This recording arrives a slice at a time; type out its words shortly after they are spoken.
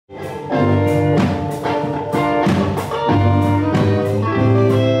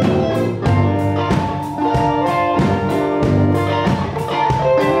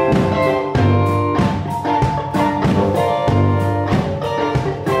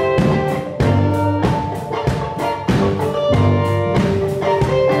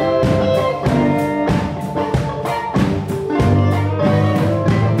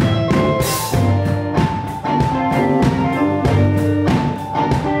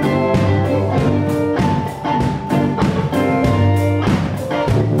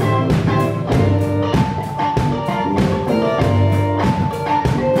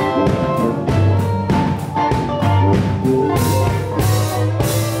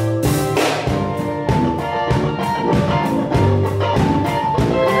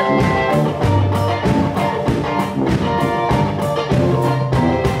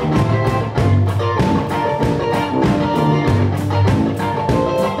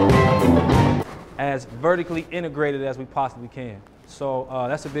as vertically integrated as we possibly can. So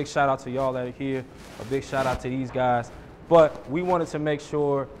that's a big shout out to y'all that are here, a big shout out to these guys. But we wanted to make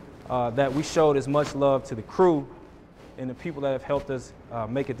sure that we showed as much love to the crew and the people that have helped us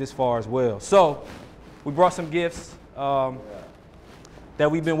make it this far as well. So we brought some gifts that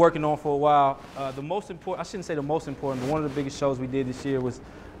we've been working on for a while. The most important, I shouldn't say the most important, but one of the biggest shows we did this year was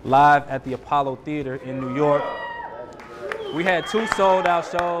live at the Apollo Theater in New York. We had 2 sold out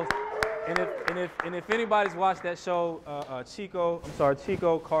shows. And if anybody's watched that show, Chico,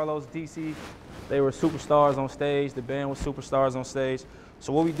 Carlos, DC, they were superstars on stage. The band was superstars on stage.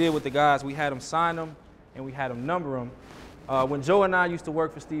 So what we did with the guys, we had them sign them and we had them number them. When Joe and I used to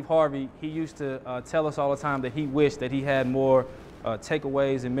work for Steve Harvey, he used to tell us all the time that he wished that he had more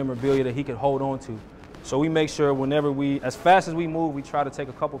takeaways and memorabilia that he could hold on to. So we make sure whenever as fast as we move, we try to take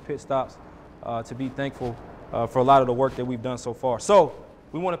a couple pit stops to be thankful for a lot of the work that we've done so far. So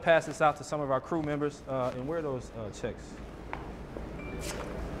we want to pass this out to some of our crew members. And where are those checks?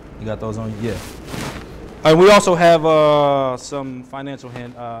 You got those on you? Yeah. And we also have some financial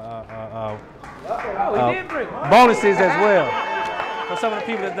bonuses as well for some of the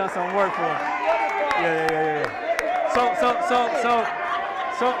people that done some work for us. Yeah.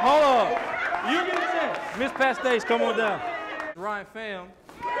 So hold on. You get a chance. Miss Pastage, come on down. Ryan Pham.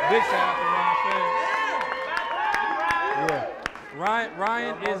 Big shout out to Ryan Pham. Yeah.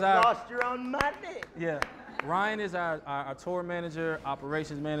 Ryan is our. Lost your own money. Yeah. Ryan is our tour manager,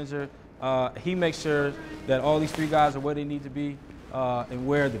 operations manager. He makes sure that all these 3 guys are where they need to be and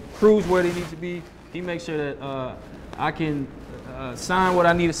where the crew's where they need to be. He makes sure that I can sign what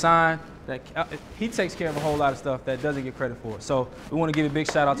I need to sign. That he takes care of a whole lot of stuff that doesn't get credit for it. So we want to give a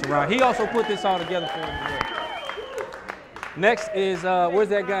big shout out to Ryan. He also put this all together for him. Next is where's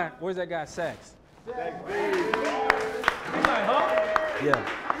that guy? Sax. Yeah,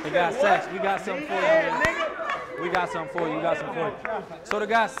 the guy Sax. We got something for you, man. We got something for you. So the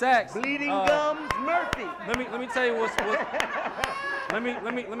guy Sax. Bleeding Gums Murphy. Let me tell you let me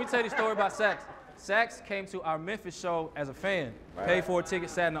tell you the story about Sax. Sax came to our Memphis show as a fan, paid for a ticket,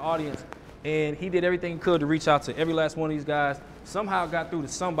 sat in the audience, and he did everything he could to reach out to every last one of these guys. Somehow got through to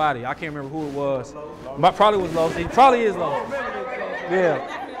somebody. I can't remember who it was. But probably was Los. He probably is Los. Yeah.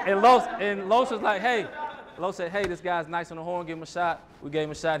 And Los was like, hey. Los said, hey, this guy's nice on the horn, give him a shot. We gave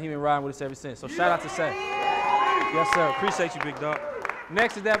him a shot. He's been riding with us ever since. So shout out to Sax. Yes, sir. Appreciate you, big dog.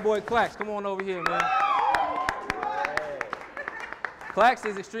 Next is that boy Clax. Come on over here, man. Clax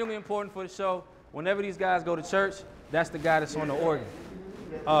is extremely important for the show. Whenever these guys go to church, that's the guy that's on the organ.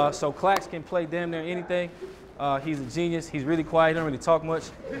 So Clax can play damn near anything. He's a genius. He's really quiet. He don't really talk much.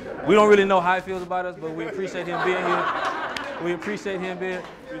 We don't really know how he feels about us, but we appreciate him being here. We appreciate him being.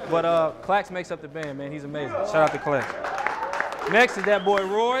 But Clax makes up the band, man. He's amazing. Shout out to Clax. Next is that boy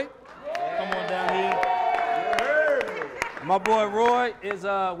Roy. Come on down here. My boy Roy is,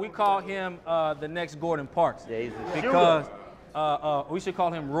 we call him the next Gordon Parks. Yeah, he's because we should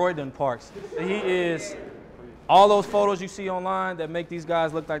call him Ridin Parks. He is all those photos you see online that make these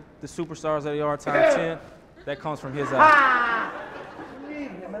guys look like the superstars that they are times 10. That comes from his eye.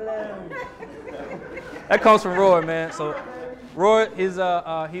 That comes from Roy, man. So Roy is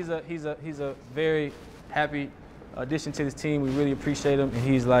he's a very happy addition to this team. We really appreciate him, and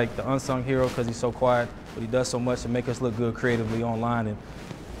he's like the unsung hero because he's so quiet, but he does so much to make us look good creatively online and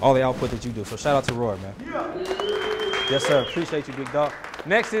all the output that you do. So shout out to Roy, man. Yes, sir. Appreciate you, big dog.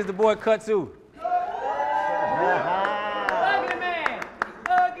 Next is the boy Kutsu. Ugly man.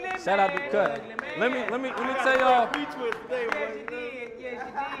 Ugly man. Shout out to Cut. Let me tell y'all.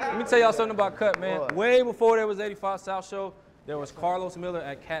 Let me tell y'all something about Cut, man. Way before there was 85 South Show, there was Carlos Miller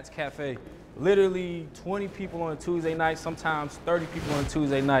at Cat's Cafe. Literally 20 people on a Tuesday night, sometimes 30 people on a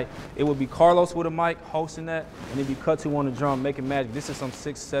Tuesday night. It would be Carlos with a mic hosting that, and it'd be Kutsu on the drum making magic. This is some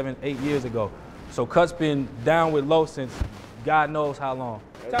 6, 7, 8 years ago. So Cut's been down with Low since God knows how long.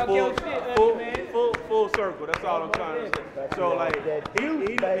 Full circle. That's all I'm trying to say. So like,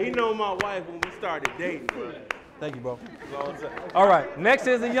 he know my wife when we started dating, bro. Thank you, bro. All right, next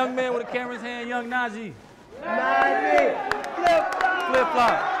is a young man with a camera in his hand, young Najee. Flip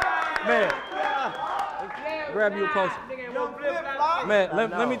flop. Man, grab you a poster. Man,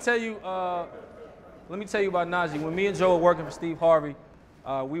 let me tell you about Najee. When me and Joe were working for Steve Harvey,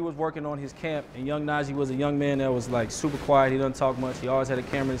 we was working on his camp, and young Najee was a young man that was like super quiet. He doesn't talk much. He always had a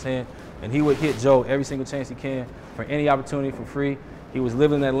camera in his hand, and he would hit Joe every single chance he can for any opportunity for free. He was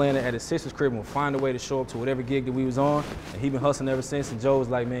living in Atlanta at his sister's crib and would find a way to show up to whatever gig that we was on, and he been hustling ever since. And Joe was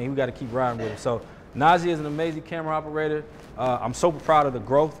like, man, we got to keep riding with him. So Najee is an amazing camera operator. I'm so proud of the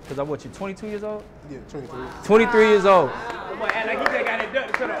growth because what, you're 22 years old? Yeah, 23. 23 years old. Boy, act like he just got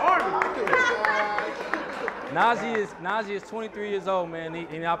inducted to the Army. Najee is 23 years old, man.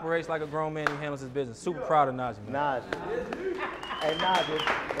 He operates like a grown man. He handles his business. Super proud of Najee, man. Najee. Hey, Najee,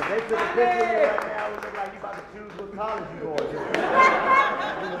 if they took a picture of you right now, it would look like you about to choose what college you going to.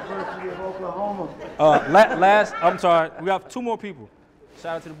 University of Oklahoma. I'm sorry, we have two more people.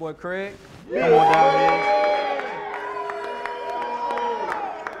 Shout out to the boy Craig. Come on down here.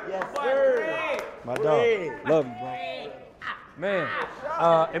 Yes, sir. My dog. Love you, bro. Man,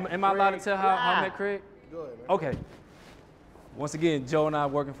 am I allowed to tell how I met Craig? Go ahead, man. Okay. Once again, Joe and I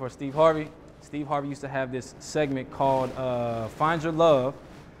working for Steve Harvey. Steve Harvey used to have this segment called Find Your Love.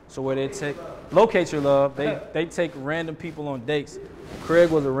 So where they locate your love, they take random people on dates.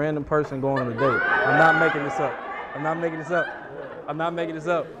 Craig was a random person going on a date. I'm not making this up. I'm not making this up. I'm not making this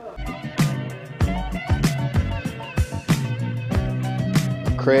up.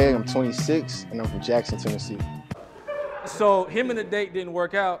 Craig, I'm 26, and I'm from Jackson, Tennessee. So him and the date didn't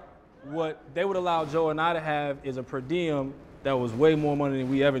work out. What they would allow Joe and I to have is a per diem that was way more money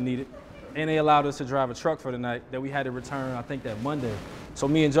than we ever needed. And they allowed us to drive a truck for the night that we had to return, I think, that Monday. So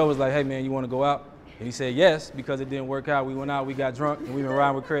me and Joe was like, hey, man, you want to go out? And he said yes, because it didn't work out. We went out, we got drunk, and we've been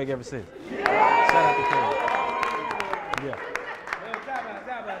riding with Craig ever since. Shout out to Craig. Yeah. Time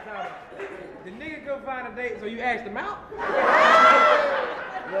out. The nigga couldn't find a date, so you asked him out?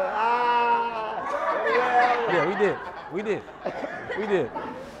 Yeah, we did.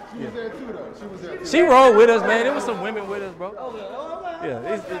 She was there too, though. She was there too. She rolled with us, man. There was some women with us, bro. Yeah. I'm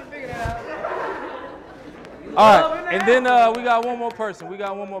trying to figure that out. All right, and then we got one more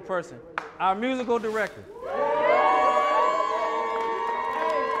person. Our musical director.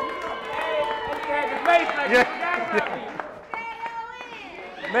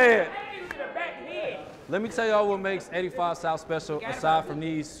 Man, let me tell y'all what makes 85 South special, aside from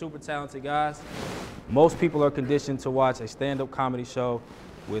these super talented guys. Most people are conditioned to watch a stand-up comedy show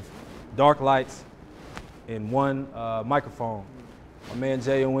with dark lights and one microphone. My man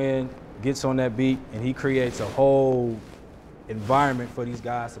J.O.N. gets on that beat and he creates a whole environment for these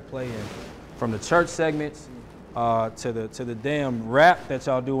guys to play in. From the church segments to the damn rap that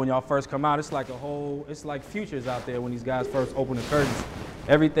y'all do when y'all first come out. It's like Futures out there when these guys first open the curtains.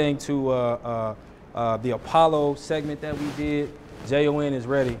 Everything to the Apollo segment that we did. J.O.N. is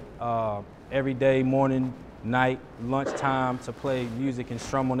ready every day, morning, night, lunchtime to play music and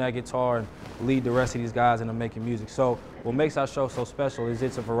strum on that guitar and lead the rest of these guys into making music. So what makes our show so special is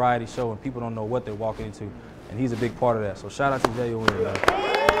it's a variety show and people don't know what they're walking into. And he's a big part of that. So shout out to J.O.N. man.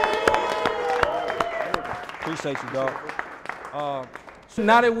 Appreciate you, dog. So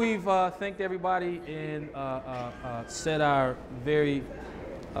now that we've thanked everybody and said our very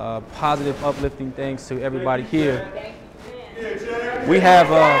positive, uplifting things to everybody here, we have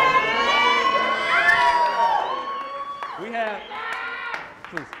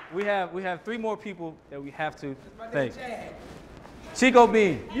three more people that we have to thank. Chico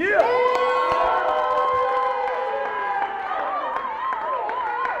Bean. Yeah.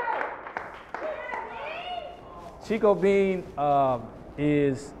 Chico Bean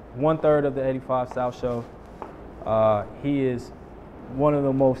is 1/3 of the 85 South Show. He is one of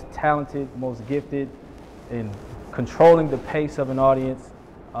the most talented, most gifted in controlling the pace of an audience.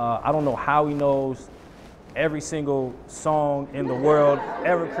 I don't know how he knows every single song in the world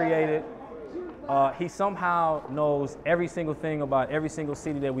ever created. He somehow knows every single thing about every single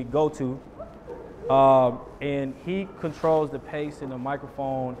city that we go to. And he controls the pace and the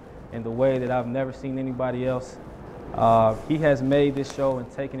microphone in the way that I've never seen anybody else. He has made this show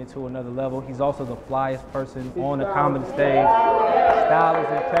and taken it to another level. He's also the flyest person on the comedy stage. Style is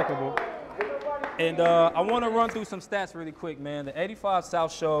impeccable. And I want to run through some stats really quick, man. The 85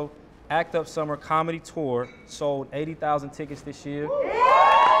 South Show Act Up Summer Comedy Tour sold 80,000 tickets this year.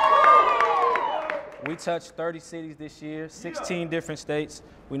 We touched 30 cities this year, 16 different states.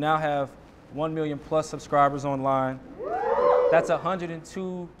 We now have 1 million plus subscribers online. That's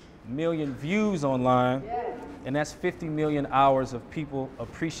 102 million views online. And that's 50 million hours of people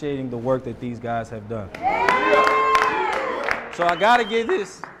appreciating the work that these guys have done. So I gotta give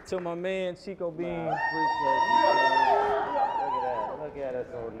this to my man Chico Bean. Look at us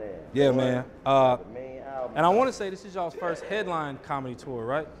on there. Yeah, man. And I want to say this is y'all's first headline comedy tour,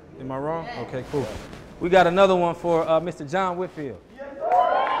 right? Am I wrong? Okay, cool. We got another one for Mr. John Whitfield.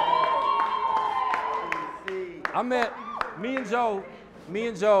 Me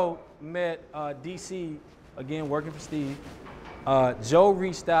and Joe met DC, again, working for Steve. Joe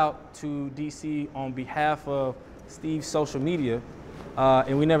reached out to DC on behalf of Steve's social media,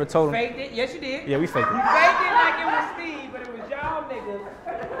 and we never told him. Faked it? Yes, you did. Yeah, we faked it. You faked it like it was Steve, but it was y'all niggas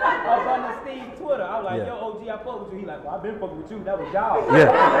up under Steve's Twitter. I was like, yo, OG, I fuck with you. He like, well, I've been fucking with you. That was y'all.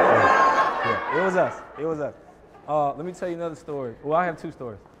 Yeah. It was us. Let me tell you another story. Well, I have two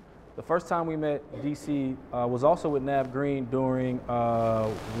stories. The first time we met DC was also with Nav Green during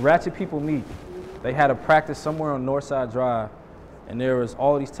Ratchet People Meet. They had a practice somewhere on Northside Drive, and there was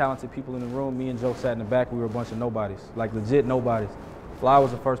all these talented people in the room. Me and Joe sat in the back. We were a bunch of nobodies, like legit nobodies. Fly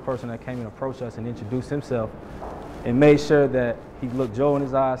was the first person that came and approached us and introduced himself and made sure that he looked Joe in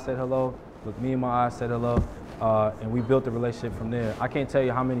his eyes, said hello, looked me in my eyes, said hello, and we built the relationship from there. I can't tell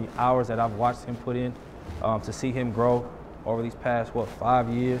you how many hours that I've watched him put in to see him grow over these past, 5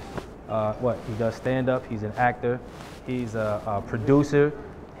 years. He does stand-up, he's an actor, he's a producer,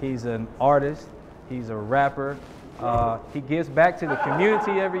 he's an artist, he's a rapper. He gives back to the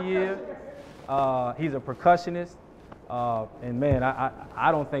community every year. He's a percussionist. And man,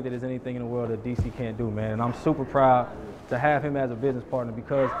 I don't think that there's anything in the world that DC can't do, man. And I'm super proud to have him as a business partner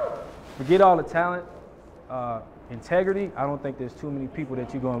because forget all the talent, integrity, I don't think there's too many people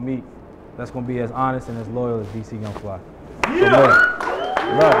that you're gonna meet that's gonna be as honest and as loyal as DC Young Fly. So, man,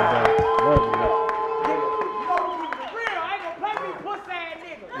 love you, bro. Love you, bro.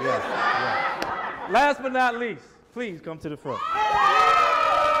 Yeah. Last but not least, please come to the front. My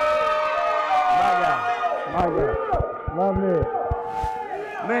guy. My guy. My man.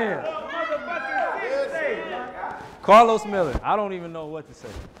 Man. Carlos Miller. I don't even know what to say.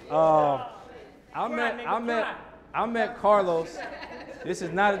 I met Carlos. This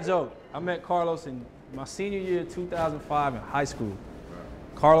is not a joke. I met Carlos in my senior year, 2005, in high school.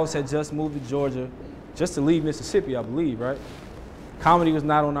 Carlos had just moved to Georgia, just to leave Mississippi, I believe, right? Comedy was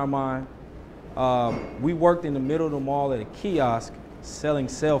not on our mind. We worked in the middle of the mall at a kiosk selling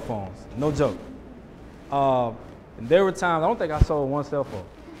cell phones. No joke. And there were times, I don't think I sold one cell phone.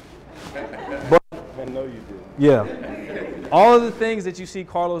 But, I know you did. Yeah. All of the things that you see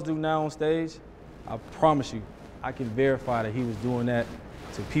Carlos do now on stage, I promise you, I can verify that he was doing that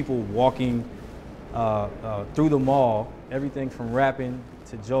to people walking through the mall, everything from rapping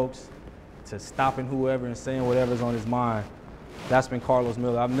to jokes to stopping whoever and saying whatever's on his mind. That's been Carlos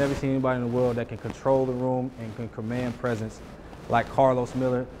Miller. I've never seen anybody in the world that can control the room and can command presence like Carlos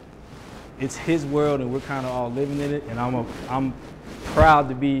Miller. It's his world and we're kind of all living in it, and I'm proud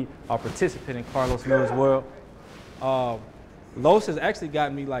to be a participant in Carlos Miller's world. Los has actually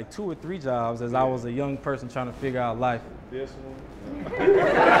gotten me like 2 or 3 jobs as I was a young person trying to figure out life. This one? He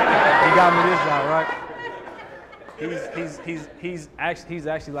got me this job, right? He's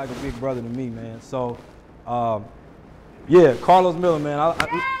actually like a big brother to me, man. So, yeah, Carlos Miller, man.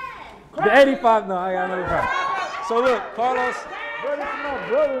 The 85, no, I got another part. So look, Carlos, Bro, this is my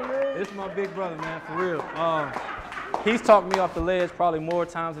brother, man. this is my big brother, man, for real. He's talked me off the ledge probably more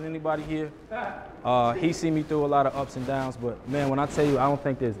times than anybody here. He's seen me through a lot of ups and downs, but man, when I tell you, I don't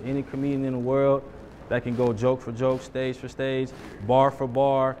think there's any comedian in the world that can go joke for joke, stage for stage, bar for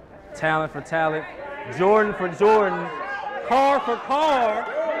bar, talent for talent, Jordan for Jordan, car for car,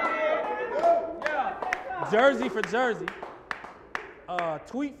 jersey for jersey,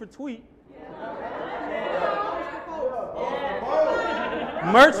 tweet for tweet,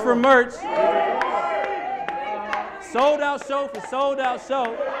 merch for merch, sold out show for sold out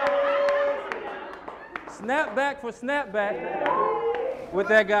show, snapback for snapback with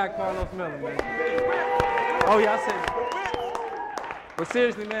that guy Carlos Miller, man. Oh yeah, I said it. But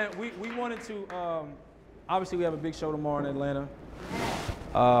seriously, man, we wanted to, obviously we have a big show tomorrow in Atlanta.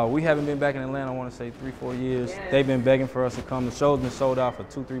 We haven't been back in Atlanta, I want to say 3-4 years. They've been begging for us to come. The show's been sold out for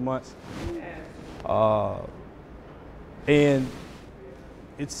 2-3 months. And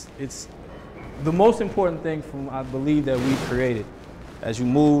it's the most important thing I believe that we created as you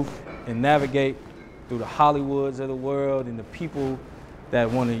move and navigate through the Hollywoods of the world and the people that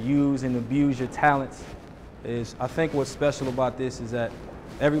want to use and abuse your talents is, I think what's special about this is that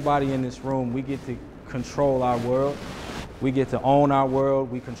everybody in this room, we get to control our world. We get to own our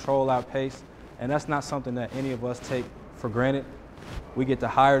world. We control our pace. And that's not something that any of us take for granted. We get to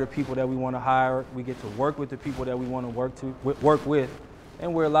hire the people that we want to hire. We get to work with the people that we want to work with.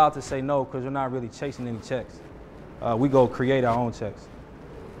 And we're allowed to say no because we're not really chasing any checks. We go create our own checks.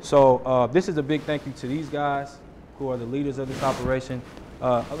 So this is a big thank you to these guys who are the leaders of this operation.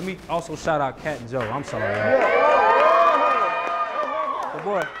 Let me also shout out Kat and Joe. I'm sorry, but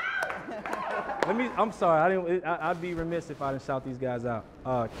boy, I'm sorry. I'd be remiss if I didn't shout these guys out.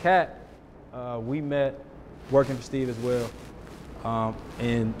 Kat, we met working for Steve as well.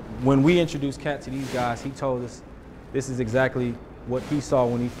 And when we introduced Kat to these guys, he told us this is exactly what he saw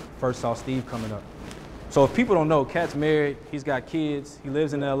when he first saw Steve coming up. So if people don't know, Kat's married, he's got kids, he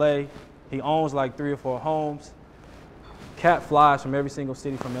lives in LA, he owns like 3 or 4 homes. Kat flies from every single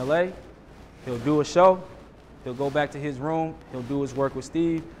city from LA. He'll do a show, He'll go back to his room, he'll do his work with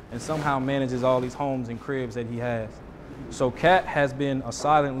Steve, and somehow manages all these homes and cribs that he has. So Cat has been a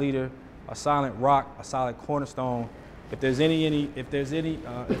silent leader, a silent rock, a solid cornerstone. If there's ever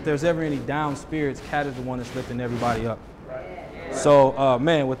any down spirits, Cat is the one that's lifting everybody up. So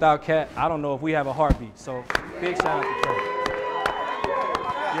man, without Cat, I don't know if we have a heartbeat. So big shout out to Cat.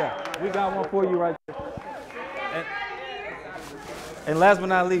 Yeah, we got one for you right there. And last but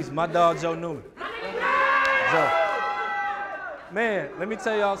not least, my dog Joe Newman. Joe. Man, let me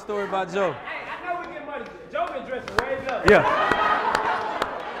tell y'all a story about Joe. Hey, I know we get money. Joe been dressing way up. Yeah.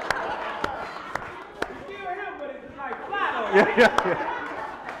 You feel him, but it's like flat.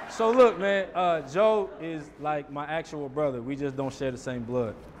 Yeah. So look, man, Joe is like my actual brother. We just don't share the same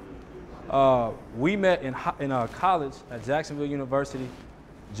blood. We met in college at Jacksonville University.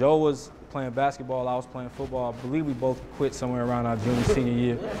 Joe was playing basketball, I was playing football. I believe we both quit somewhere around our junior, senior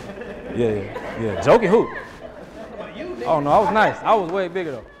year. Yeah. Joe can hoop. Oh no, I was nice. I was way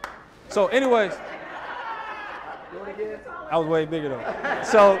bigger though. So anyways, I was way bigger though.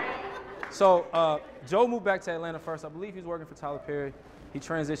 So Joe moved back to Atlanta first. I believe he was working for Tyler Perry. He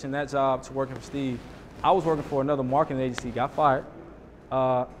transitioned that job to working for Steve. I was working for another marketing agency, got fired.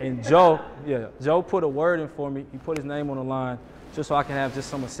 And Joe put a word in for me. He put his name on the line just so I could have just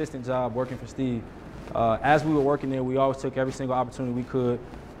some assistant job working for Steve. As we were working there, we always took every single opportunity we could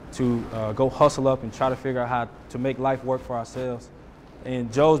to go hustle up and try to figure out how to make life work for ourselves.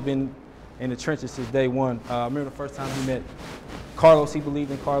 And Joe's been in the trenches since day one. I remember the first time he met Carlos. He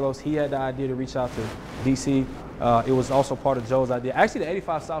believed in Carlos. He had the idea to reach out to DC. It was also part of Joe's idea. Actually, the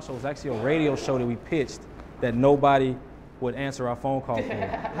 85 South Show was actually a radio show that we pitched that nobody would answer our phone call for.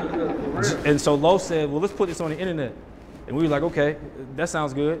 And so Lo said, well, let's put this on the internet. And we were like, okay, that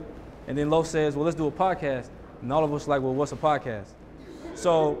sounds good. And then Lo says, well, let's do a podcast. And all of us were like, well, what's a podcast?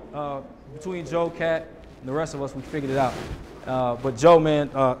 So between Joe, Cat, and the rest of us, we figured it out. But Joe, man,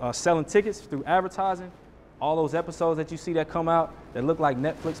 selling tickets through advertising, all those episodes that you see that come out that look like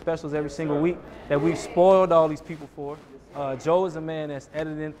Netflix specials every single week that we've spoiled all these people for. Joe is a man that's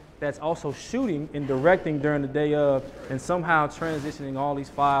editing, that's also shooting and directing during the day of, and somehow transitioning all these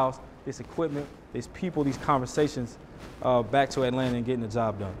files, this equipment, these people, these conversations back to Atlanta and getting the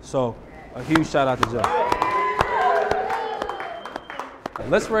job done. So a huge shout out to Joe.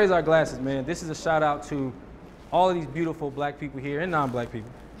 Let's raise our glasses, man. This is a shout out to all of these beautiful black people here and non-black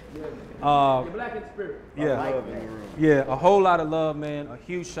people. You're black in spirit. Yeah, a whole lot of love, man. A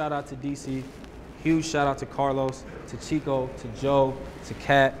huge shout out to DC. Huge shout out to Carlos, to Chico, to Joe, to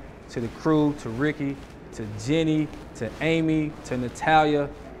Kat, to the crew, to Ricky, to Jenny, to Amy, to Natalia,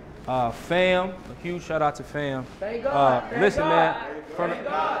 Fam. A huge shout out to Fam. Thank God. Listen, man.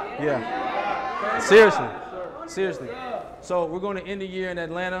 Seriously. So we're going to end the year in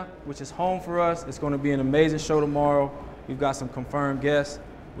Atlanta, which is home for us. It's going to be an amazing show tomorrow. We've got some confirmed guests.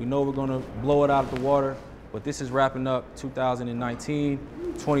 We know we're going to blow it out of the water, but this is wrapping up 2019.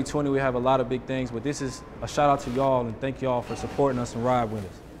 2020, we have a lot of big things, but this is a shout out to y'all and thank y'all for supporting us and ride with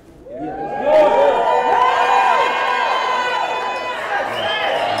us.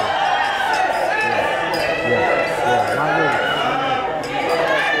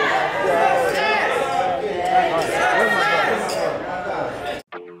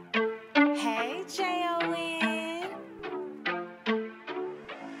 Hey, J-O-N.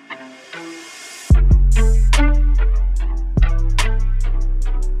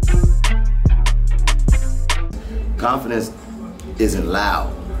 Confidence isn't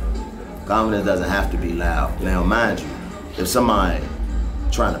loud. Confidence doesn't have to be loud. Now, mind you, if somebody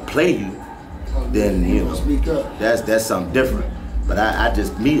trying to play you, then you know that's something different. But I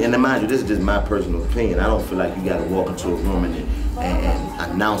just and mind you, this is just my personal opinion. I don't feel like you got to walk into a room and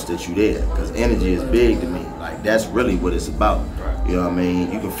announce that you're there, because energy is big to me. Like, that's really what it's about. You know what I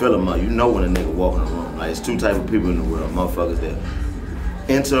mean? You can feel them. You know when a nigga walk in a room. Like, it's two types of people in the world: motherfuckers that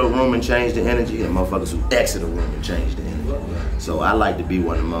enter a room and change the energy, and motherfuckers who exit a room and change the energy. So I like to be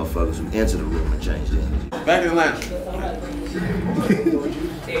one of the motherfuckers who enter the room and change the energy. Back in Atlanta.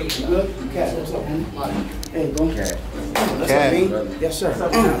 Hey, go Cat. Cat. Yes, sir.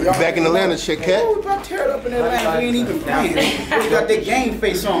 Back in Atlanta, shit, Cat. Oh, we about to tear it up in Atlanta. We ain't even playing. We got that game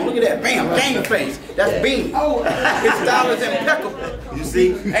face on. Look at that. Bam, game face. That's Bean. Oh, his style is impeccable. You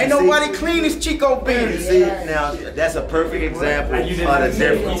see? Ain't nobody clean as Chico Bean. You see? Now, that's a perfect example of the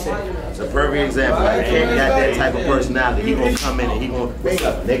difference. It's a perfect example. If Cat got that type of personality, he gonna come in and he gonna, what's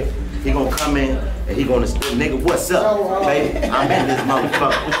up, nigga? He gonna come in and he gonna say, nigga, what's up, baby? I'm in this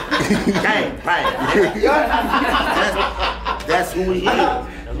motherfucker. Gang, bang. That's who he is.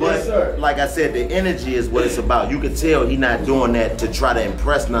 But like I said, the energy is what it's about. You can tell he not doing that to try to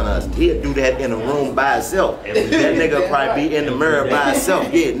impress none of us. He'll do that in a room by himself. That nigga probably be in the mirror by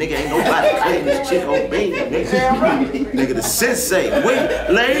himself. Yeah, nigga, ain't nobody clean this chick on baby, nigga. Nigga, the sensei. Wait,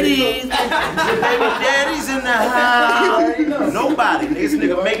 ladies, your baby daddy's in the house. Nobody. This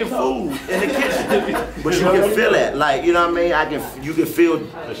nigga making food in the kitchen. But you can feel that. Like, you know what I mean? You can feel,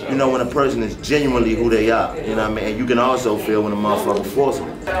 you know, when a person is genuinely who they are. You know what I mean? And you can also feel when a motherfucker force them.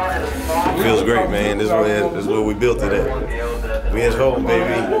 Feels great, man. This is where we built it at. We at home,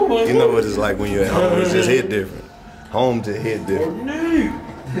 baby. You know what it's like when you're at home. It's just hit different. Home to hit different.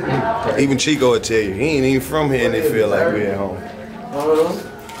 Even Chico would tell you, he ain't even from here and they feel like we're at home.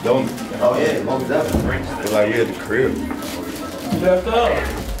 Don't. Oh yeah, most definitely. Feel like we're at the crib.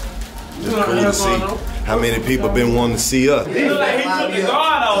 It's cool to see how many people been wanting to see us. He look like he took his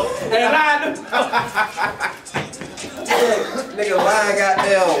guard off and lied. Nigga, mine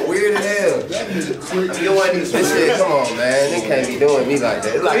goddamn weird as hell. This shit, come on, man. They can't be doing me like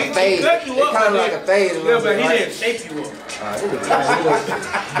that. It's like a fade. It's kind of like a fade. Yeah, but he didn't shake you up.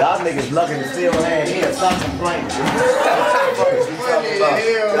 Y'all niggas lucky to still have here. Stop complaining.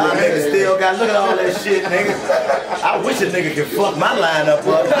 Y'all niggas still got, look at all that shit, nigga. I wish a nigga could fuck my lineup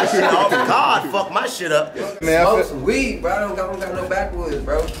up. That shit off the card, fuck my shit up. Man, smoke some weed, bro. I don't got no backwoods,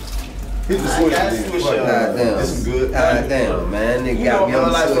 bro. Hit the switch. God damn. This is good. God damn, man. Nigga got me on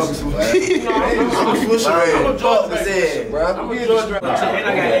the switch, bro. I'm a switcher. Fuck was that, bro? I'm a Georgia.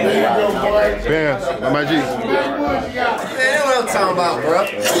 Bam, my G. Man, that's what I'm talking about, bro. What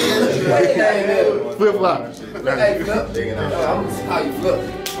your name is? Flip flop. Hey, Flip. I'm gonna call you Flip.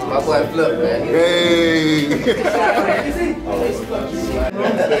 My boy Flip, man. Hey.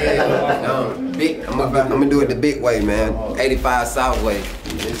 I'm gonna do it the big way, man. 85 South way.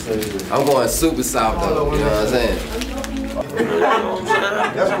 I'm going super south though, you know what I'm saying?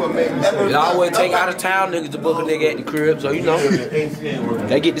 That's what made me It always take out of town niggas to book a nigga at the crib, so you know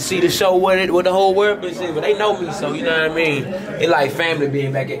they get to see the show what the whole world been seeing, but they know me, so you know what I mean. It like family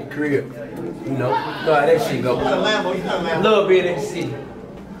being back at the crib, you know how that shit go. Love being in the city.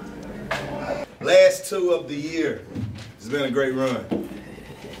 Last two of the year. It's been a great run.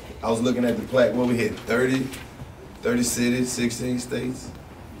 I was looking at the plaque. What we hit? 30 cities, 16 states.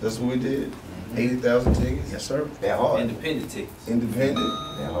 That's what we did. 80,000 tickets. Yes, sir. That hard. Independent tickets. Independent.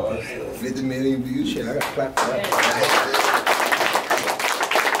 That hard. 50 million views. Shit, I got clapped for that.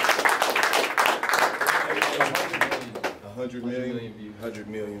 100 million views.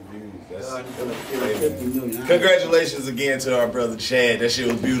 That's amazing. Congratulations again to our brother Chad. That shit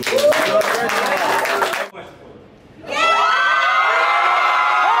was beautiful.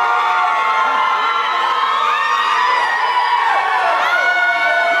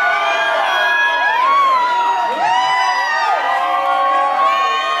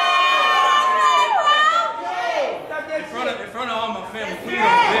 In front of all my family, please don't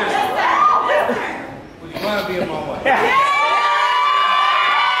embarrass me. Would you mind being my wife?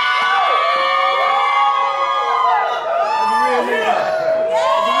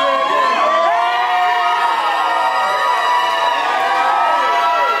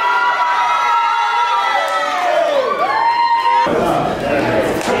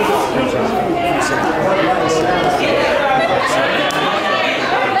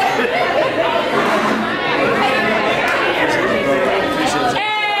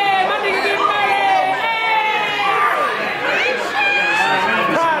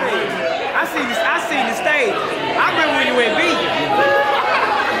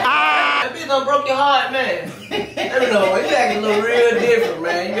 Broke your heart, man. I don't know, you acting a little real different,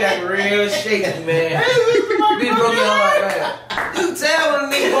 man. You acting real shaky, man. You broke your heart, man. You can tell when a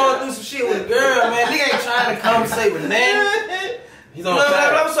nigga going through some shit with a girl, man. Nigga ain't trying to conversate with nothing. He's on a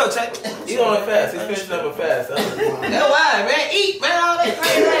fast. He's on a fast. He's finishing up a fast. That's why, man. Eat, man. All that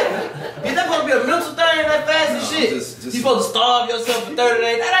crazy. Is that supposed to be a mental thing, that fast and shit? You supposed to starve yourself for 30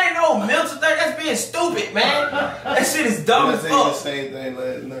 days. That ain't no mental thing. That's being stupid, man. That shit is dumb as fuck. The same thing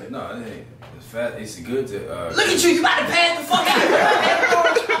last night. No, it ain't. It's good to. Look at you, you about to pass the fuck out.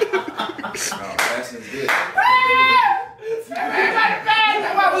 No, fasting is good. Everybody pass.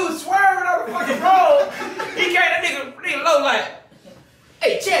 That's why we was swerving on the fucking road. He came, that nigga low like,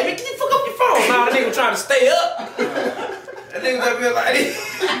 hey, Chad, man, can you fuck up your phone? Nah, the nigga trying to stay up. That nigga up here like this.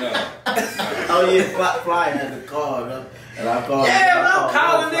 No. Oh yeah, flying in the car, man. And I called. Yeah, but I'm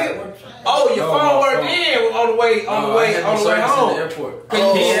calling nigga. Oh, your phone worked in on the way home. In the airport.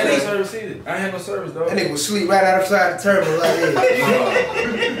 Oh, I had no service either. I had no service, though. That nigga was sleep right outside the terminal like this.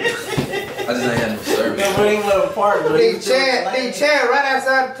 I just ain't had no service. Nigga Chad right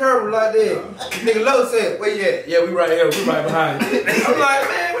outside the terminal like this. Nigga Low said, where you at? Yeah, we right here. We right behind you. I'm like,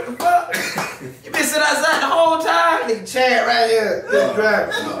 man, What the fuck? You been sitting outside the whole time? Nigga Chad right here. Just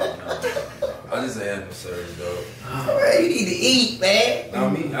driving. I just ain't had no service, though. Man, you need to eat, man. I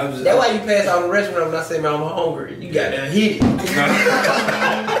mean, I was just. That's why you pass out in the restaurant when I say, man, I'm hungry. You got to hit it. That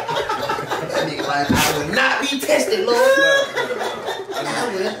nigga like, I will not be tested, Lord.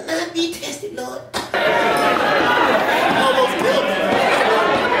 I will not be tested, Lord.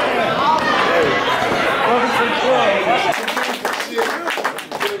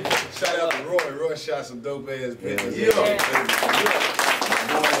 Shout out to Roy. Roy shot some dope ass pictures.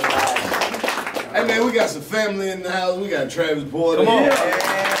 Hey man, we got some family in the house. We got Travis Porter. Come on.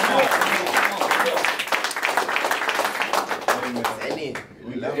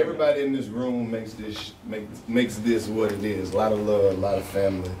 Everybody in this room makes this what it is. A lot of love, a lot of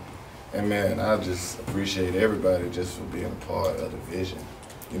family. And man, I just appreciate everybody just for being a part of the vision.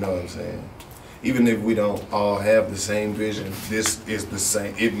 You know what I'm saying? Even if we don't all have the same vision, this is the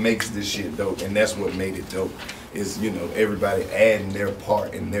same. It makes this shit dope, and that's what made it dope. Is, you know, everybody adding their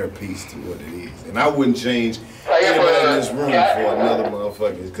part and their piece to what it is. And I wouldn't change anybody in this room for another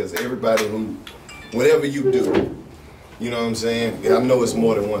motherfucker, because everybody who, whatever you do, you know what I'm saying? I know it's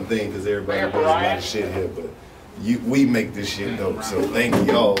more than one thing, because everybody does a lot of shit here, but we make this shit dope. So thank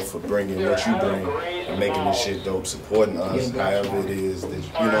y'all for bringing what you bring and making this shit dope, supporting us however it is that,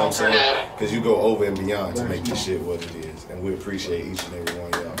 you know what I'm saying? Because you go over and beyond to make this shit what it is. And we appreciate each and every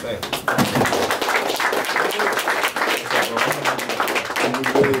one of y'all. Thank you. And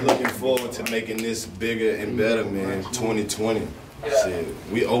we're really looking forward to making this bigger and better, man. 2020. Shit,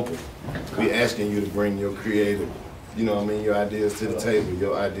 we open. We asking you to bring your creative, you know what I mean, your ideas to the table,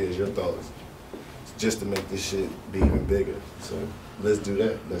 your ideas, your thoughts, just to make this shit be even bigger. So let's do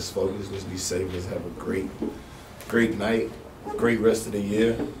that. Let's focus. Let's be safe. Let's have a great night, great rest of the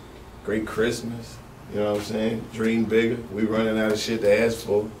year, great Christmas. You know what I'm saying? Dream bigger. We running out of shit to ask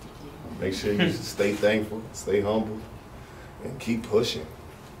for. Make sure you stay thankful, stay humble, and keep pushing.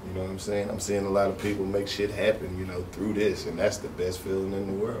 You know what I'm saying? I'm seeing a lot of people make shit happen, you know, through this, and that's the best feeling in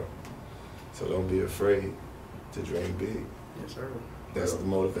the world. So don't be afraid to dream big. Yes, sir. That's the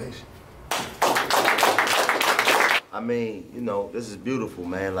motivation. I mean, you know, this is beautiful,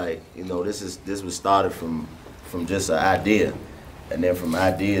 man. Like, you know, this was started from just an idea, and then from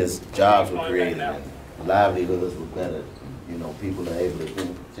ideas, jobs were created, and livelihoods were better. You know, people are able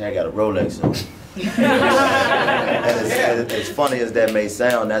to. I got a Rolex on. And as funny as that may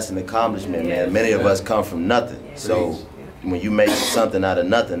sound, that's an accomplishment, man. Many of us come from nothing, so when you make something out of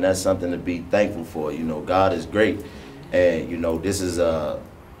nothing, that's something to be thankful for. You know, God is great, and you know, this is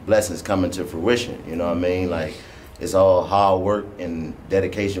blessings coming to fruition. You know what I mean? Like, it's all hard work and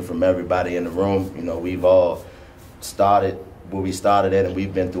dedication from everybody in the room. You know, we've all started where we started at, and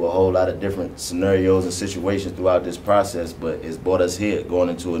we've been through a whole lot of different scenarios and situations throughout this process, but it's brought us here, going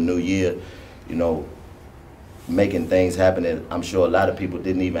into a new year, you know, making things happen that I'm sure a lot of people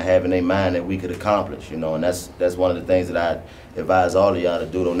didn't even have in their mind that we could accomplish, you know, and that's one of the things that I advise all of y'all to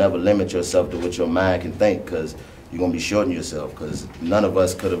do. Don't never limit yourself to what your mind can think, because you're going to be shorting yourself, because none of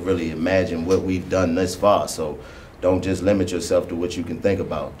us could have really imagined what we've done this far. So don't just limit yourself to what you can think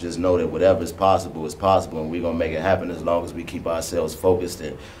about. Just know that whatever is possible, and we're going to make it happen as long as we keep ourselves focused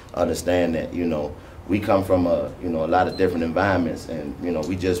and understand that, you know, we come from a lot of different environments, and, you know,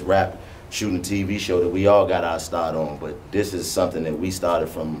 we just wrapped shooting a TV show that we all got our start on, but this is something that we started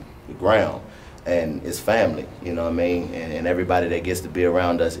from the ground, and it's family, you know what I mean? And everybody that gets to be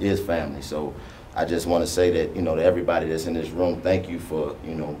around us is family. So I just want to say that, you know, to everybody that's in this room, thank you for,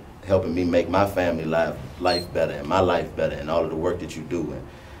 you know, helping me make my family life better and my life better, and all of the work that you do. And,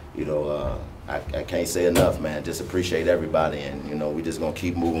 you know, I can't say enough, man. Just appreciate everybody, and, you know, we just gonna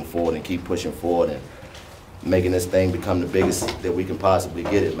keep moving forward and keep pushing forward and making this thing become the biggest that we can possibly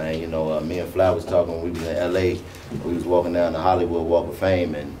get it, man. You know, me and Fly was talking when we was in LA. We was walking down the Hollywood Walk of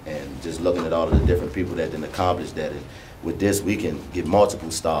Fame and just looking at all of the different people that didn't accomplish that. And with this, we can get multiple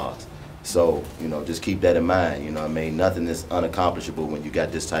stars. So, you know, just keep that in mind. You know what I mean? Nothing is unaccomplishable when you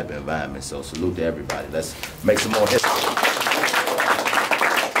got this type of environment. So salute to everybody. Let's make some more history.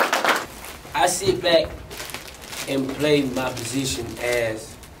 I sit back and play my position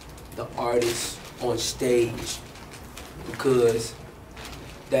as the artist on stage, because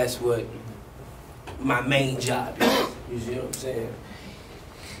that's what my main job is. You see what I'm saying?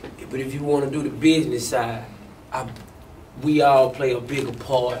 But if you want to do the business side, we all play a bigger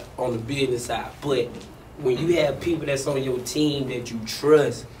part on the business side. But when you have people that's on your team that you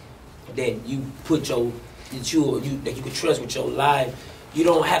trust, that you put that you can trust with your life, you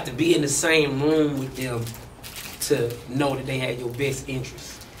don't have to be in the same room with them to know that they have your best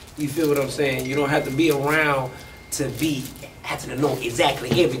interest. You feel what I'm saying? You don't have to be around to have to know exactly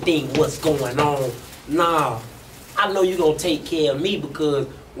everything what's going on. Nah, I know you gonna take care of me because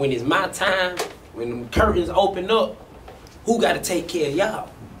when it's my time, when the curtains open up, who gotta take care of y'all?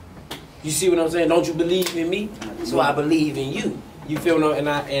 You see what I'm saying? Don't you believe in me? So I believe in you. You feel me?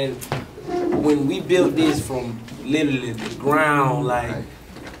 And when we built this from literally the ground, like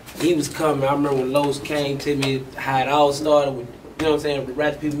he was coming. I remember when Los came to me, how it all started with, you know what I'm saying, the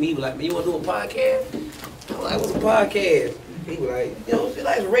rap people me was like, man, you wanna do a podcast? I'm like, what's a podcast? He was like, you know, it's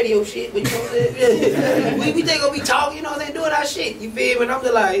like radio shit, but you know what I'm saying? we just gonna be talking, you know what I'm saying, doing our shit, you feel me? And I'm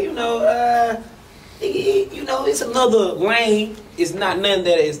just like, you know, it's another lane. It's not nothing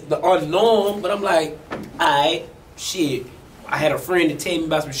that is the unknown, but I'm like, alright, shit. I had a friend that tell me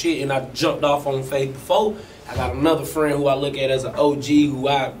about some shit and I jumped off on faith before. I got another friend who I look at as an OG who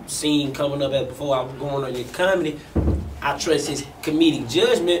I've seen coming up as before I was going on your comedy. I trust his comedic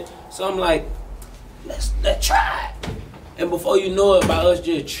judgment, so I'm like, let's try it. And before you know it, by us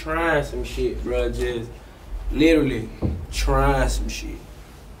just trying some shit, bro, just literally trying some shit.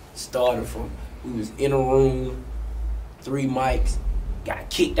 Started from, we was in a room, 3 mics, got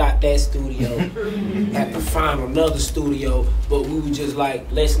kicked out that studio, had to find another studio, but we were just like,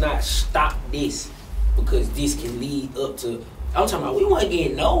 let's not stop this because this can lead up to, I'm talking about we wasn't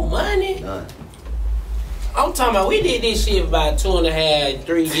getting no money. None. I'm talking about we did this shit for about 2.5,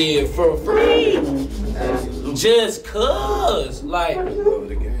 3 years for free. Just cause, like,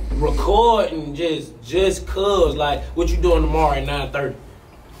 recording just cause, like, what you doing tomorrow at 9:30?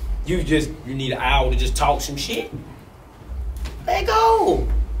 You need an hour to just talk some shit. Let go.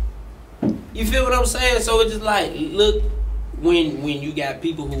 You feel what I'm saying? So it's just like, look, when you got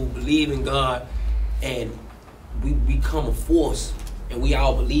people who believe in God and we become a force and we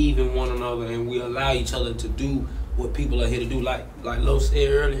all believe in one another and we allow each other to do what people are here to do. Like Lo said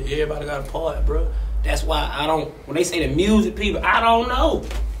earlier, everybody got a part, bro. That's why I don't, when they say the music people, I don't know.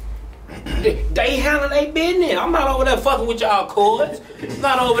 They handle their business. I'm not over there fucking with y'all chords. I'm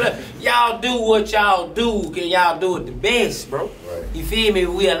not over there. Y'all do what y'all do, and y'all do it the best, bro. Right. You feel me?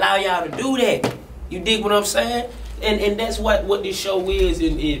 We allow y'all to do that. You dig what I'm saying? And that's what this show is.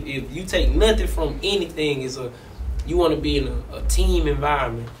 And if you take nothing from anything, you want to be in a team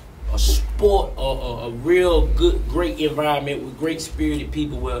environment, a sport, or a real good, great environment with great spirited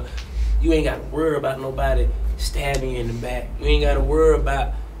people where you ain't got to worry about nobody stabbing you in the back. You ain't got to worry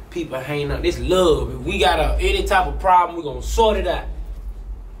about people hanging out. This love. If we got any type of problem, we're going to sort it out.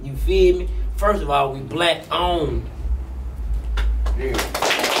 You feel me? First of all, we black owned. Yeah.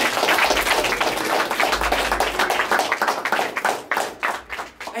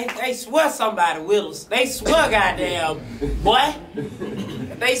 They swear somebody with us. They swear goddamn, boy.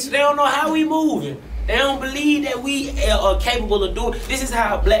 They don't know how we moving. They don't believe that we are capable of doing. This is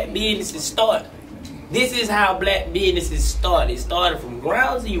how black businesses start. This is how black businesses start. It started from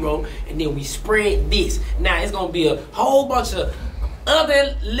ground zero, and then we spread this. Now it's gonna be a whole bunch of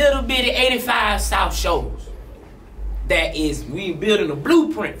other little bitty 85 South shows that is we building a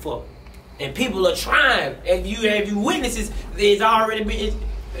blueprint for, and people are trying. If you witnesses, there's already been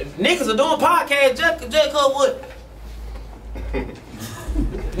niggas are doing podcasts just cause what?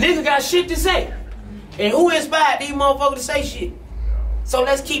 Niggas got shit to say, and who inspired these motherfuckers to say shit? So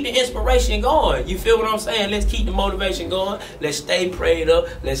let's keep the inspiration going. You feel what I'm saying? Let's keep the motivation going. Let's stay prayed up.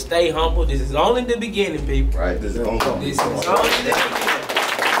 Let's stay humble. This is only the beginning, people. Right. This is only the beginning.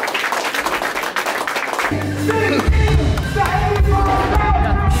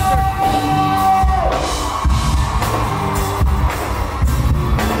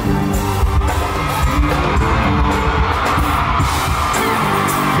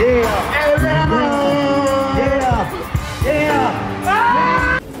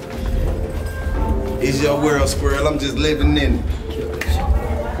 It's your world, squirrel. I'm just living in it.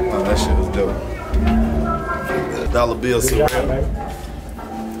 Oh, that shit was dope. Dollar bill surreal.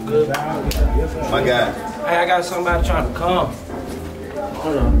 Good. My guy. Hey, I got somebody trying to come.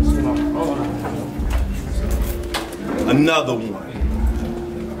 Hold on. Another one.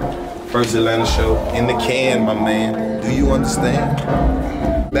 First Atlanta show in the can, my man. Do you understand?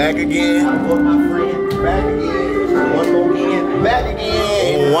 Back again. For my friend. Back again. One more again. Back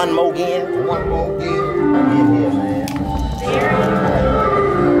again. One more again. One more again. I'm here, man.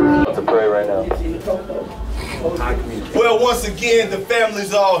 What's to pray right now? Well, once again, the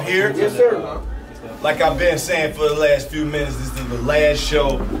family's all here. Yes, sir. Like I've been saying for the last few minutes, this is the last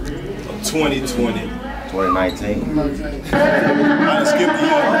show of 2020. 2019. I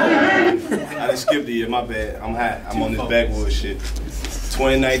done skipped the year, my bad. I'm hot. I'm on this backwood shit.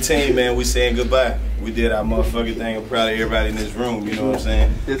 2019, man, we saying goodbye. We did our motherfucking thing. I'm proud of everybody in this room, you know what I'm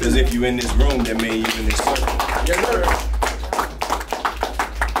saying? Because if you in this room, that means you in this circle. Yes, sir.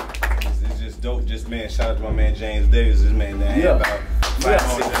 just, man, shout out to my man James Davis. This man that had about 5,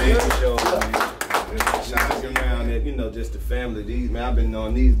 6 shows, man. Shout out around that, you know, just the family. These, man, I've been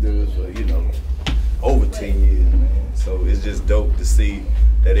knowing these dudes for, you know, over 10 years, man. So it's just dope to see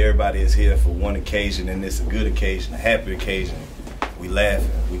that everybody is here for one occasion, and it's a good occasion, a happy occasion. We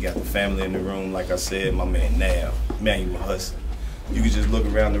laughing. We got the family in the room, like I said, my man Nav, Manuel Hustle. You can just look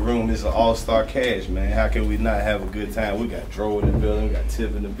around the room. It's an all-star cast, man. How can we not have a good time? We got Dro in the building. We got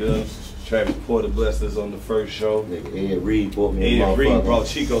Tip in the building. Travis Porter blessed us on the first show. Ed Reed brought me Ed Reed brought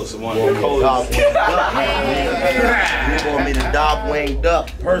Chico some one of the coldest. He brought me the Dark Winged Duck,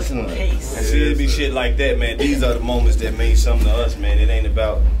 personally. And see, it be shit like that, man. These are the moments that mean something to us, man. It ain't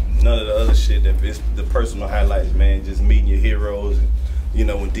about none of the other shit. It's the personal highlights, man. Just meeting your heroes. And, you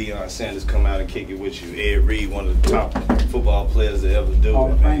know, when Deion Sanders come out and kick it with you, Ed Reed, one of the top football players to ever do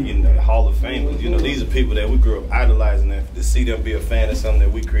it, man. You know, Hall of Famers. You know, these are people that we grew up idolizing, and to see them be a fan of something that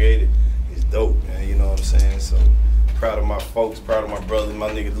we created is dope, man. You know what I'm saying? So proud of my folks, proud of my brothers, my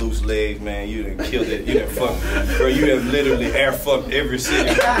nigga Loose Legs, man. You done killed it. You done fucked, bro. You have literally air fucked every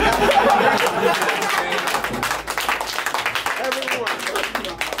city.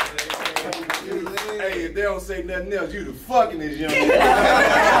 If they don't say nothing else, you the fucking this young man.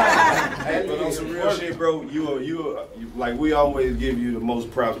 Hey, but on some real shit, bro, you like, we always give you the most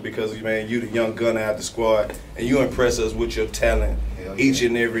props because, man, you the young gunner out the squad, and you impress us with your talent each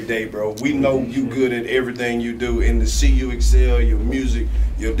and every day, bro. We know you good at everything you do, and to see you excel, your music,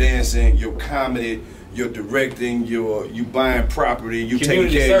 your dancing, your comedy, your directing, you buying property, you taking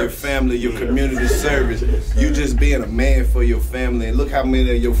care of your family, your community service, you just being a man for your family. And look how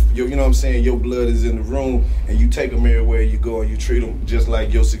many of your you know what I'm saying, your blood is in the room, and you take them everywhere you go, and you treat them just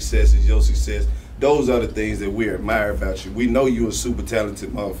like your success is your success. Those are the things that we admire about you. We know you're a super talented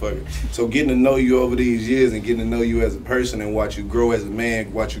motherfucker. So getting to know you over these years and getting to know you as a person and watch you grow as a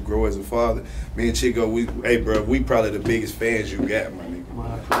man, watch you grow as a father, me and Chico, hey bro, we probably the biggest fans you got, my nigga.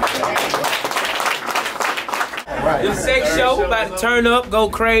 The sex show about to turn up, go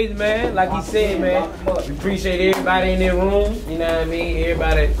crazy, man. Like he said, man, we appreciate everybody in the room. You know what I mean?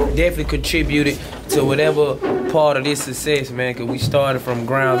 Everybody definitely contributed to whatever part of this success, man. Cause we started from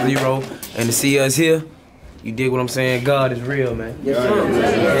ground zero, and to see us here, you dig what I'm saying? God is real, man. Yes,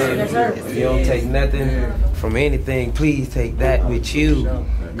 sir. If you don't take nothing from anything, please take that with you.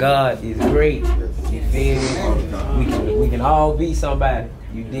 God is great. You feel me? We can all be somebody.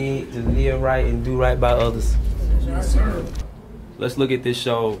 You dig? Just live right and do right by others. Let's look at this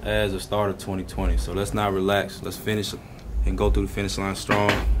show as a start of 2020. So let's not relax. Let's finish and go through the finish line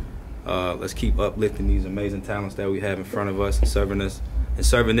strong. Let's keep uplifting these amazing talents that we have in front of us and serving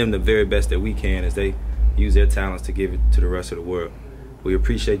them the very best that we can as they use their talents to give it to the rest of the world. We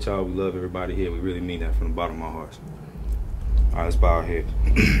appreciate y'all. We love everybody here. We really mean that from the bottom of our hearts. All right, let's bow our heads.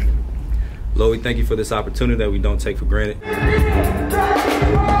 Lord, we thank you for this opportunity that we don't take for granted.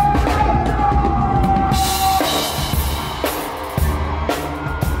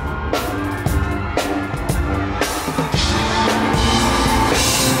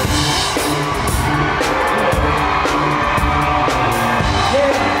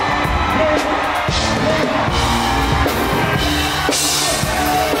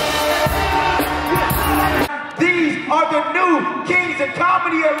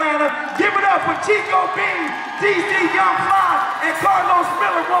 Comedy Atlanta. Give it up for Chico B, DC Young Fly, and Carlos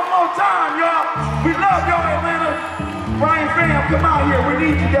Miller one more time, y'all. We love y'all, Atlanta. Brian Fam, come out here. We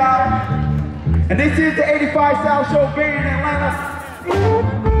need you guys. And this is the 85 South Show Band in Atlanta. We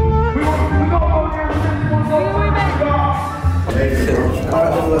gonna go there and this one more time, y'all.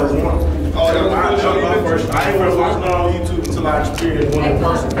 Oh, that was a show first. I ain't first watching on YouTube until I experienced one in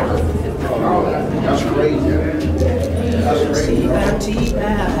person. Oh, that's crazy. That's crazy. That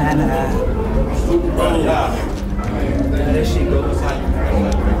shit goes like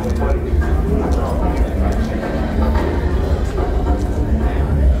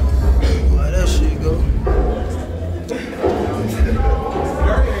where that shit go?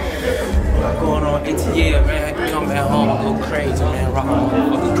 What's going on? ATL, man. Come back home and go crazy, man. Rock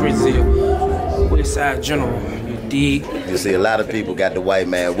motherfucking crazy. Westside General. You see, a lot of people got the white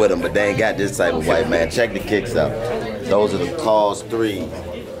man with them, but they ain't got this type of white man. Check the kicks out. Those are the cause threes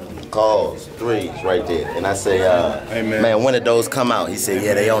right there. And I say, hey, man, when did those come out? He said,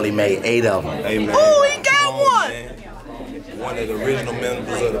 yeah, they only made 8 of them. Hey, man. Oh, he got one! One of the original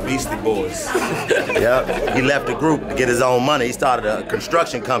members of the Beastie Boys. Yep, he left the group to get his own money. He started a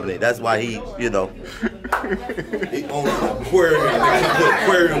construction company. That's why he, you know. He owns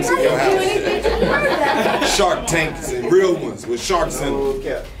aquariums in your house. Shark tanks and real ones with sharks in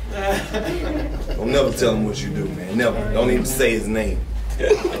them. Don't never tell him what you do, man. Never. Don't even say his name.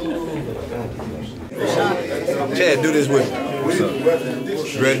 Chad, do this with me. What's up?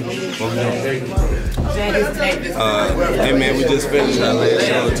 Ready? What we doing? Hey man, we just finished our last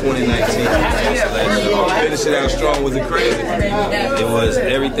show of 2019. Finish it out strong. Was it crazy? It was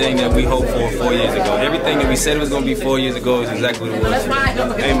everything that we hoped for 4 years ago. Everything that we said it was going to be 4 years ago is exactly what it was.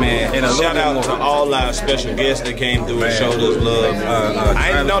 Hey man, and a shout out to all our special guests that came through and showed us love.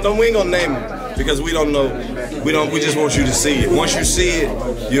 We ain't gonna name them because we don't know. We just want you to see it. Once you see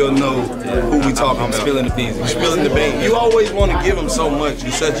it, you'll know who we talking about. Spilling the beans. Spilling the beans. You always want to give them so much.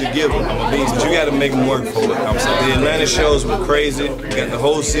 You're such a giver. But you got to make them work for it. The Atlanta shows were crazy. We got the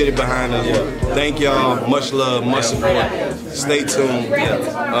whole city behind us. Thank y'all. Much love, much support. Stay tuned.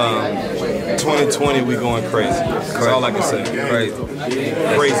 2020, we going crazy. That's all I can say. Crazy.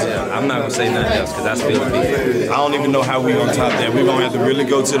 Crazy. I'm not going to say nothing else because I spill the beans. I don't even know how we gonna top that. We're gonna have to really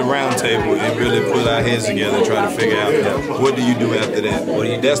go to the round table and really put our heads together and try to figure out what do you do after that.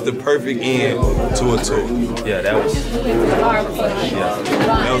 That's the perfect end to a tour. Yeah, that was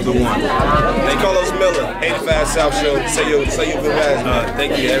the one. Hey, Carlos Miller, 85 South Show. Say your goodbyes.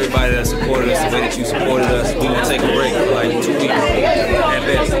 Thank you to everybody that supported us, the way that you supported us. We're gonna take a break for like 2 weeks at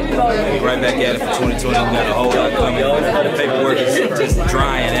best. Right back at it for 2020. We got a whole lot coming. The paperwork is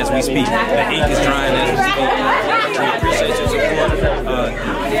drying as we speak. The ink is drying as we speak. We appreciate your support.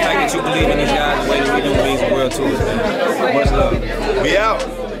 The fact that you believe in these guys, the way that we do means the world to us, man. Much love. We out.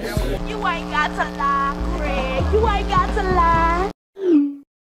 You ain't got to lie, Craig. You ain't got to lie.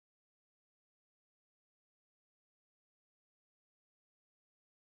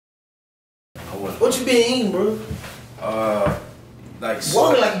 What you been eating, bro? Like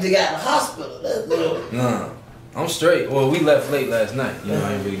walking like you just got in the hospital. That's good. Nah, I'm straight. Well, we left late last night. You know,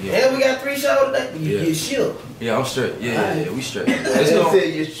 I ain't really get. And we got 3 shows today. You sure? Yeah, I'm straight. Yeah, we straight. Let's go.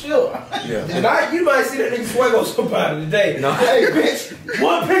 You sure? Yeah. Tonight you might see that nigga swag on somebody today. No. Hey, bitch.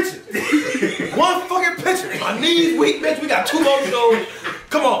 One picture. One fucking picture. My knees weak, bitch. We got 2 more shows.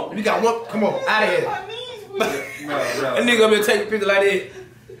 Come on. We got one. Come on. Out of here. My knees weak. That nigga up here taking pictures like that.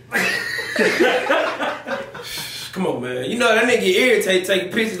 Come on, man. You know that nigga get irritated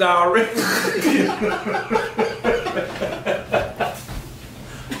taking pictures already.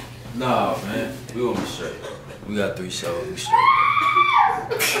 Nah, man. We gonna be straight. We got 3 shows. We straight.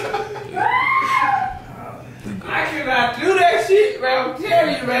 I cannot do that shit, man. I'm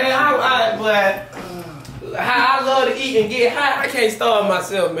telling you, man. I love to eat and get high. I can't starve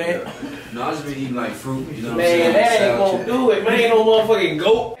myself, man. No, I just been eating like fruit. You know what I'm Man, saying? that ain't gonna do it. Man, ain't no motherfucking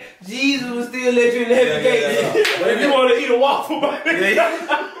goat. Jesus will still let you navigate. But if you want to eat a waffle, man.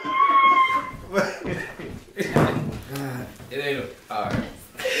 It ain't alright.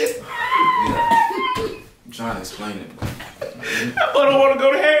 I'm trying to explain it. I don't want to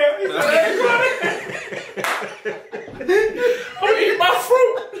go to hell. I'm gonna eat my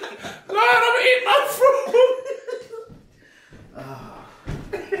fruit. Lord, I'm gonna eat my fruit.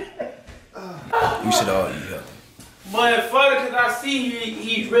 We should all eat healthy. But it's funny because I see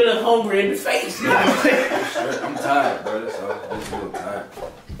he's really hungry in the face. You know what I'm saying? I'm tired, bro. That's all. I'm just real tired.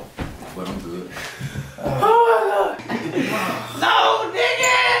 But I'm good. Oh my God. No,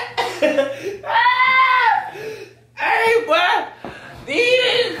 nigga. Hey, boy.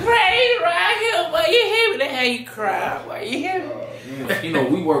 These crazy right here, boy. You hear me? That's how you cry, boy. You hear me? You know,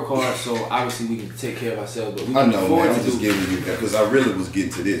 we work hard, so obviously we can take care of ourselves. But we I know, man. I'm to just giving you that because I really was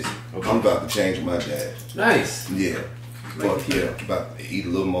getting to this. Okay. I'm about to change my diet. Nice. Yeah. Fuck yeah. I'm about to eat a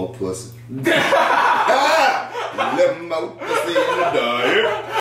little more pussy. A little more pussy in the diet.